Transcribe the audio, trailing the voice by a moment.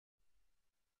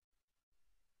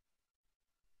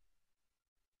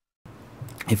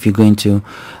if you're going to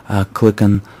click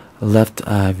on left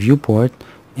viewport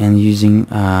and using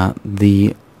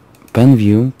the pen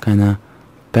view, kind of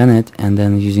pen it, and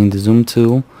then using the zoom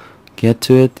tool, get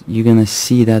to it, you're gonna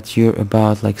see that you're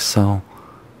about like so,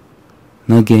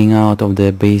 not getting out of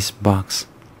the base box.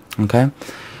 Okay,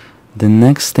 the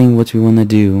next thing what we want to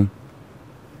do,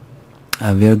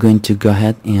 we are going to go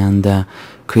ahead and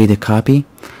create a copy.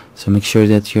 So make sure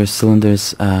that your cylinder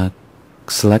is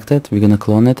selected. We're gonna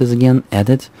clone it as again,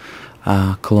 edit,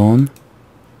 clone,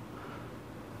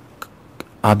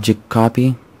 object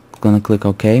copy, gonna click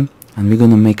OK, and we're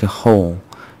gonna make a hole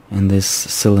in this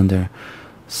cylinder.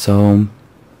 So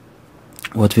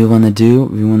what we want to do,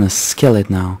 we want to scale it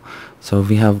now. So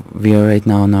we are right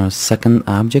now on our second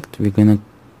object. We're gonna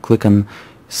click on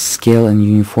scale and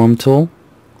uniform tool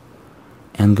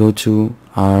and go to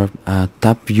our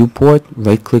top viewport,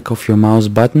 right click of your mouse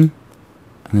button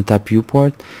on the top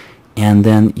viewport, and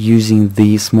then using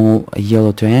the small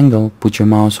yellow triangle, put your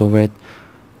mouse over it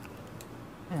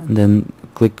and then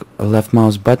click left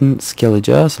mouse button, scale it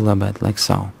just a little bit, like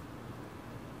so.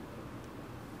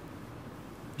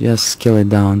 Just scale it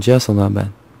down just a little bit.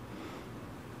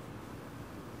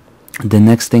 The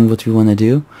next thing what we want to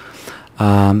do,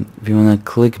 we want to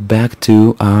click back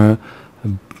to our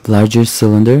larger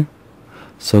cylinder.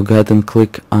 So go ahead and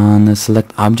click on the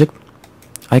select object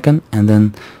icon and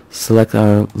then select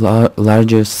our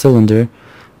larger cylinder,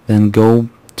 then go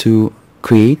to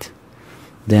create,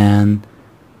 then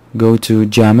go to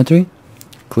geometry,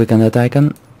 click on that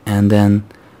icon, and then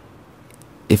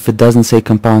if it doesn't say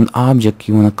compound object,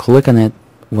 you want to click on it,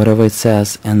 whatever it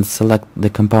says, and select the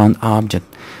compound object.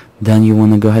 Then you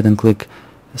want to go ahead and click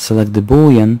select the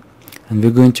boolean, and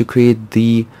we're going to create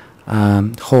the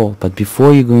hole. But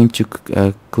before you're going to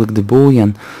click the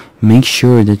boolean, make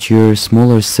sure that your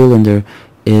smaller cylinder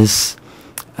is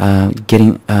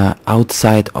getting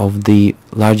outside of the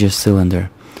larger cylinder.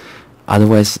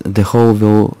 Otherwise the hole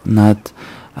will not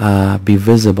be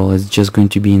visible, it's just going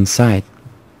to be inside.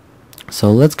 So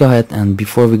let's go ahead, and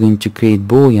before we're going to create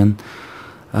boolean,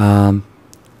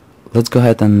 let's go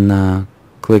ahead and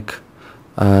click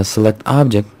select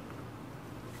object.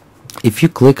 If you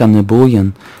click on the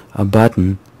boolean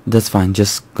button, that's fine,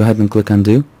 just go ahead and click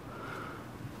undo,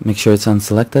 make sure it's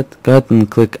unselected, go ahead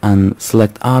and click on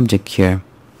select object here,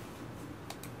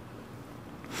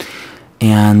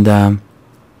 and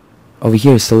over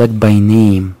here select by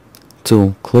name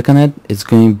tool, click on it. It's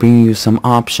going to bring you some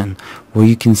option where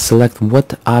you can select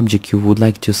what object you would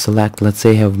like to select. Let's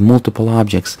say you have multiple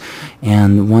objects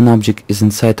and one object is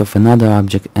inside of another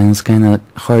object and it's kind of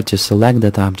hard to select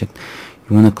that object.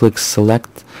 You want to click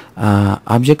select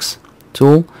objects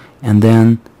tool, and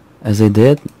then as I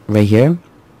did right here,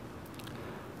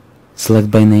 select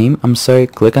by name,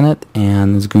 click on it,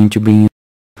 and it's going to bring you,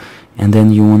 and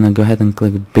then you want to go ahead and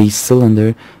click base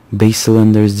cylinder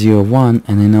 01,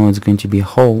 and I know it's going to be a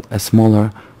hole, a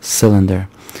smaller cylinder.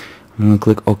 I'm going to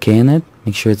click OK on it,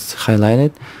 make sure it's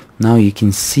highlighted. Now you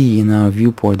can see in our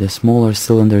viewport the smaller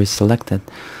cylinder is selected.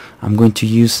 I'm going to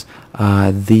use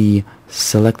the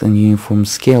select and uniform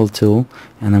scale tool,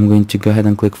 and I'm going to go ahead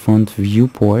and click front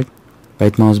viewport,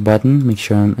 right mouse button, make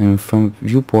sure I'm in front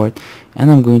viewport, and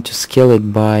I'm going to scale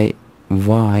it by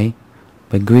Y,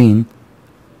 by green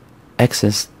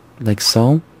axis, like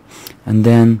so, and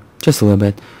then just a little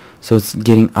bit, so it's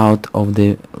getting out of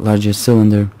the larger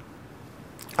cylinder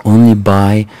only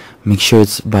by, make sure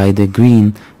it's by the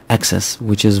green axis,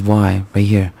 which is Y right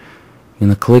here. You're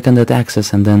gonna click on that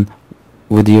axis and then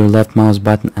with your left mouse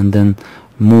button and then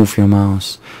move your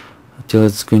mouse until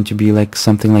it's going to be like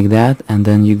something like that, and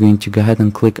then you're going to go ahead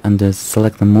and click on the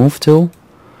select and move tool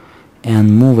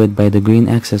and move it by the green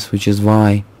axis, which is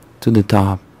Y, to the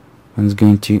top, and it's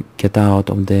going to get out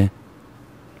of that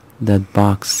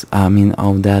box,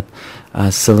 of that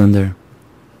cylinder,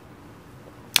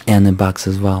 and the box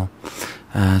as well,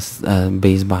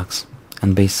 base box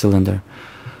and base cylinder.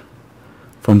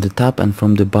 From the top and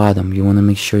from the bottom, you want to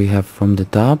make sure you have from the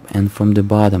top and from the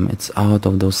bottom, it's out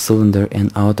of those cylinder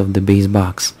and out of the base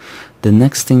box. The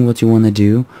next thing what you want to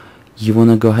do, you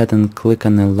want to go ahead and click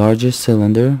on the larger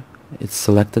cylinder. It's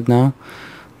selected now.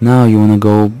 Now you want to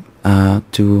go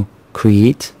to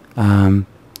create,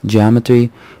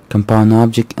 geometry, compound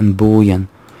object, and boolean.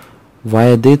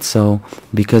 Why I did so?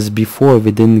 Because before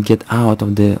we didn't get out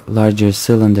of the larger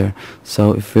cylinder,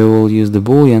 so if we will use the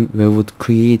boolean, we would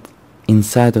create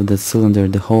inside of the cylinder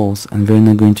the holes and we're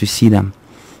not going to see them.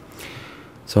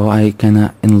 So I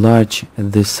kinda enlarge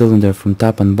the cylinder from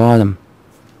top and bottom,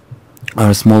 or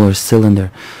a smaller cylinder.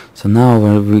 So now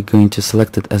we're going to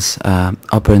select it as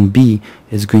operand B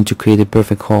is going to create a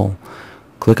perfect hole.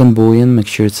 Click on boolean, make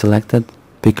sure it's selected,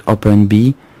 pick operand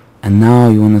B, and now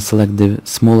you want to select the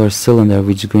smaller cylinder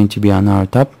which is going to be on our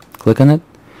top. Click on it,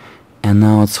 and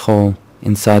now it's whole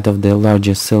inside of the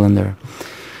larger cylinder.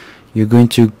 You're going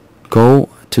to go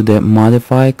to the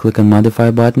modify, click on modify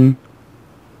button.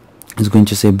 It's going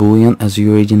to say boolean, as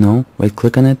you already know. Right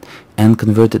click on it and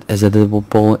convert it as a editable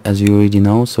poly, as you already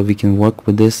know, so we can work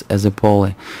with this as a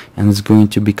poly, and it's going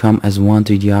to become as one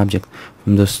 3D object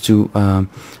from those two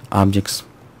objects.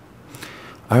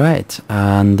 Alright,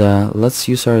 and let's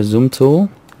use our zoom tool,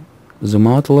 zoom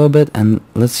out a little bit, and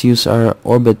let's use our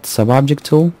orbit subobject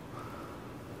tool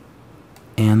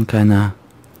and kinda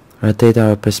rotate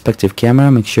our perspective camera.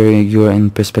 Make sure you're in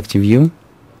perspective view.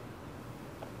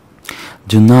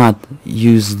 Do not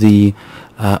use the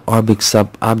orbit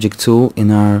sub-object tool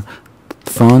in our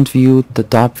front view, the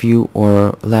top view,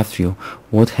 or left view.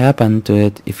 What happened to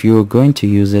it if you're going to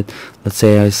use it? Let's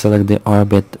say I select the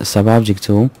orbit sub-object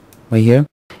tool right here,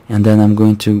 and then I'm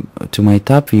going to my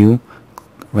top view,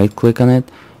 right click on it,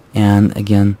 and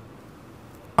again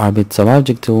orbit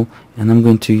sub-object tool, and I'm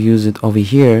going to use it over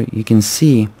here. You can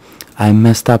see I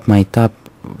messed up my top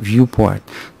viewport.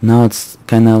 Now it's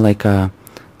kind of like a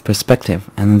perspective,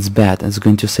 and it's bad. It's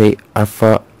going to say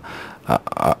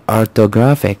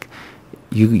orthographic.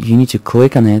 You need to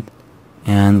click on it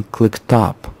and click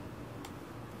top,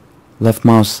 left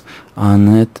mouse on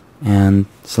it and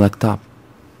select top.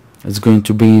 It's going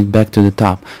to bring it back to the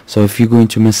top. So if you're going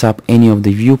to mess up any of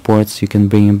the viewports, you can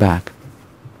bring it back.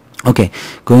 Okay,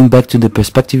 going back to the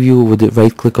perspective view with the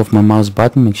right click of my mouse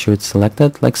button, make sure it's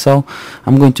selected like so.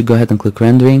 I'm going to go ahead and click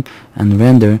rendering and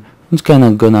render. It's kind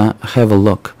of gonna have a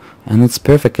look, and it's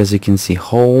perfect, as you can see,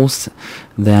 holes.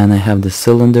 Then I have the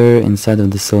cylinder, inside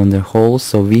of the cylinder holes.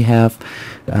 So we have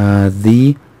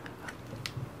the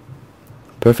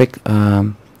perfect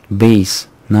base.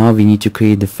 Now we need to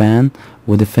create the fan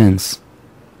with the fins.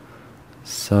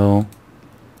 So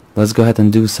let's go ahead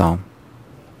and do so.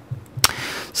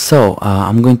 So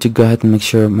I'm going to go ahead and make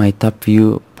sure my top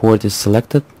view port is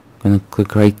selected. I'm going to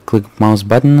click right click mouse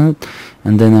button on it,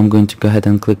 and then I'm going to go ahead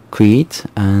and click create,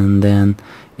 and then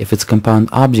if it's compound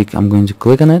object, I'm going to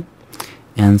click on it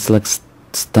and select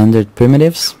standard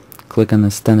primitives. Click on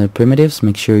the standard primitives,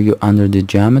 make sure you're under the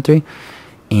geometry,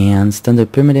 and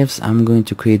standard primitives, I'm going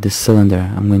to create the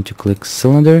cylinder. I'm going to click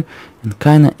cylinder, and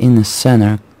kinda in the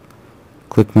center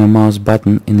click my mouse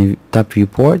button in the top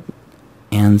viewport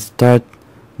and start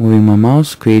moving my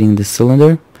mouse, creating the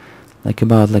cylinder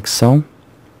like so,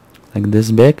 like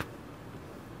this big.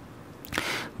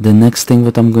 The next thing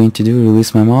what I'm going to do,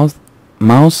 release my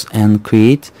mouse and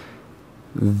create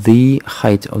the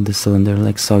height of the cylinder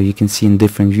like so. You can see in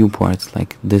different viewports,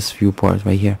 like this viewport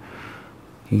right here.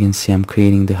 You can see I'm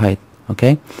creating the height.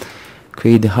 Okay,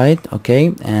 create the height.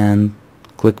 Okay, and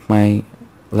click my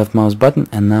left mouse button,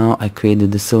 and now I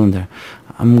created the cylinder.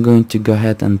 I'm going to go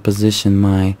ahead and position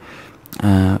my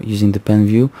using the pen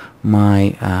view,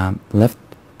 my left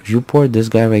viewport, this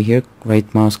guy right here,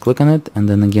 right mouse click on it, and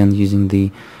then again using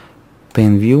the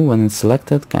pen view, when it's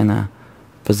selected, kinda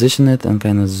position it and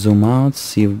kinda zoom out,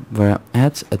 see where I'm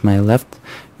at my left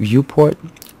viewport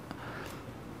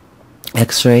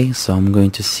X-ray. So I'm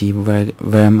going to see where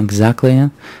I'm exactly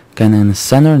in, kinda in the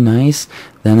center. Nice.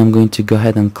 Then I'm going to go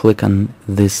ahead and click on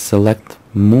this select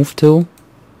move tool,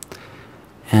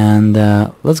 and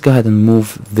let's go ahead and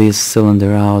move this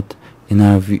cylinder out in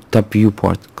our top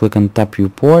viewport. Click on top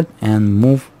viewport and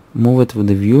move it with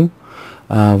the view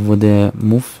with the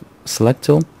move select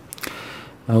tool.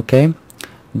 Okay,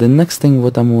 the next thing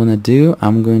what I'm gonna do,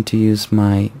 I'm going to use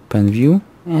my pen view,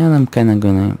 and I'm kinda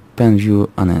gonna pen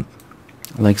view on it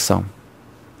like so.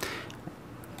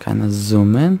 Kinda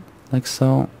zoom in like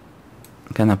so,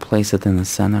 kinda place it in the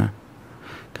center,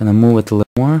 kinda move it a little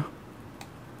more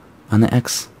on the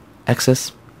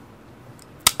axis.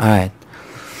 Alright,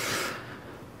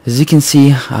 as you can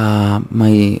see,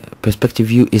 my perspective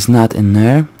view is not in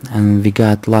there, and we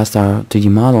lost our 2D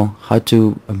model. How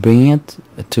to bring it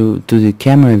to the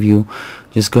camera view?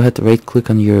 Just go ahead, right click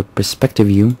on your perspective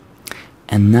view,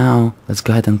 and now let's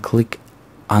go ahead and click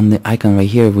on the icon right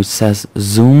here which says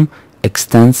zoom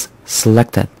extends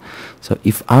selected. So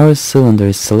if our cylinder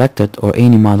is selected, or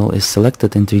any model is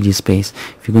selected in 3D space,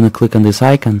 if you're going to click on this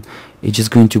icon, it's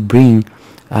just going to bring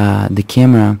the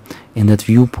camera in that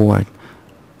viewport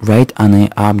right on an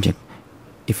object.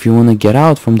 If you want to get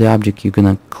out from the object, you're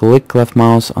going to click left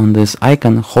mouse on this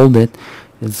icon, hold it,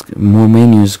 more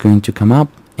menus going to come up,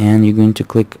 and you're going to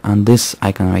click on this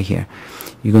icon right here.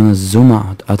 You're going to zoom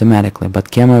out automatically,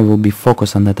 but camera will be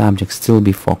focused on that object, still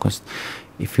be focused.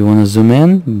 If you want to zoom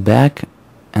in, back,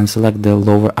 and select the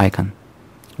lower icon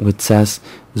which says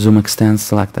zoom extend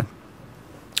selected.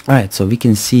 Alright, so we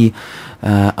can see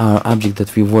our object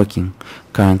that we're working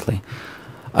currently.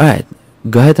 Alright,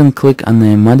 go ahead and click on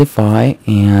the modify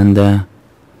and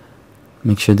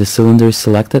make sure the cylinder is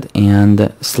selected,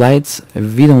 and slides,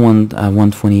 we don't want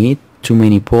 128, too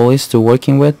many polys to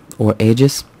working with, or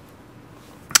edges.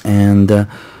 And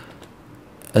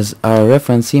as our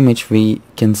reference image, we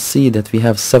can see that we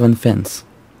have 7 fins.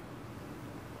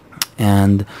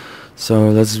 And so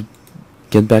let's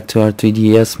get back to our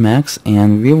 3ds Max,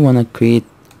 and we want to create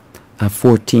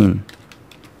 14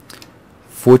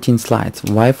 slides.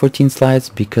 Why 14 slides?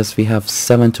 Because we have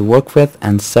 7 to work with,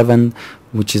 and 7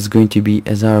 which is going to be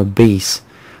as our base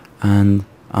and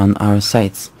on our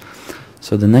sites.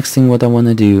 So the next thing what I want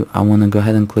to do, I want to go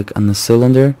ahead and click on the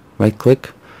cylinder, right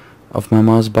click of my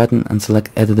mouse button and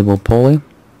select editable poly.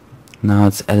 Now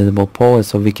it's editable poly,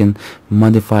 so we can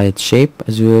modify its shape,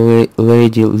 as we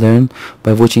already learned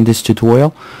by watching this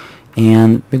tutorial.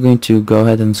 And we're going to go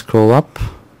ahead and scroll up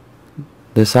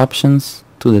these options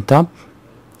to the top.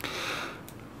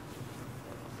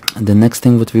 And the next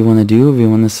thing what we want to do, we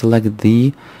want to select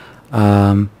the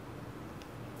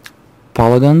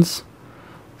polygons.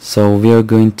 So we are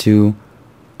going to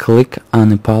click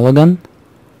on a polygon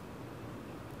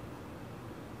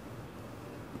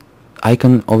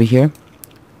icon over here.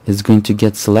 It's going to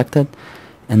get selected,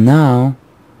 and now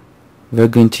we're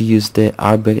going to use the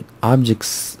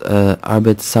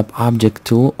Orbit Sub Object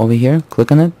tool over here.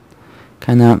 Click on it,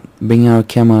 kind of bring our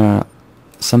camera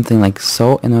something like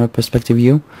so in our perspective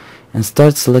view, and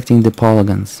start selecting the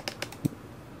polygons.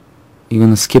 You're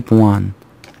gonna skip one,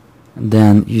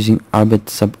 then using Orbit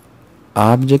Sub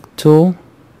Object tool,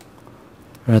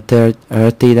 rotate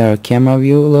our camera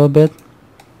view a little bit.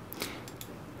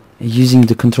 Using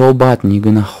the control button, you're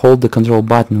gonna hold the control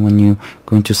button when you're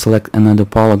going to select another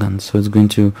polygon, so it's going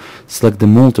to select the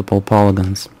multiple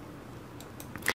polygons.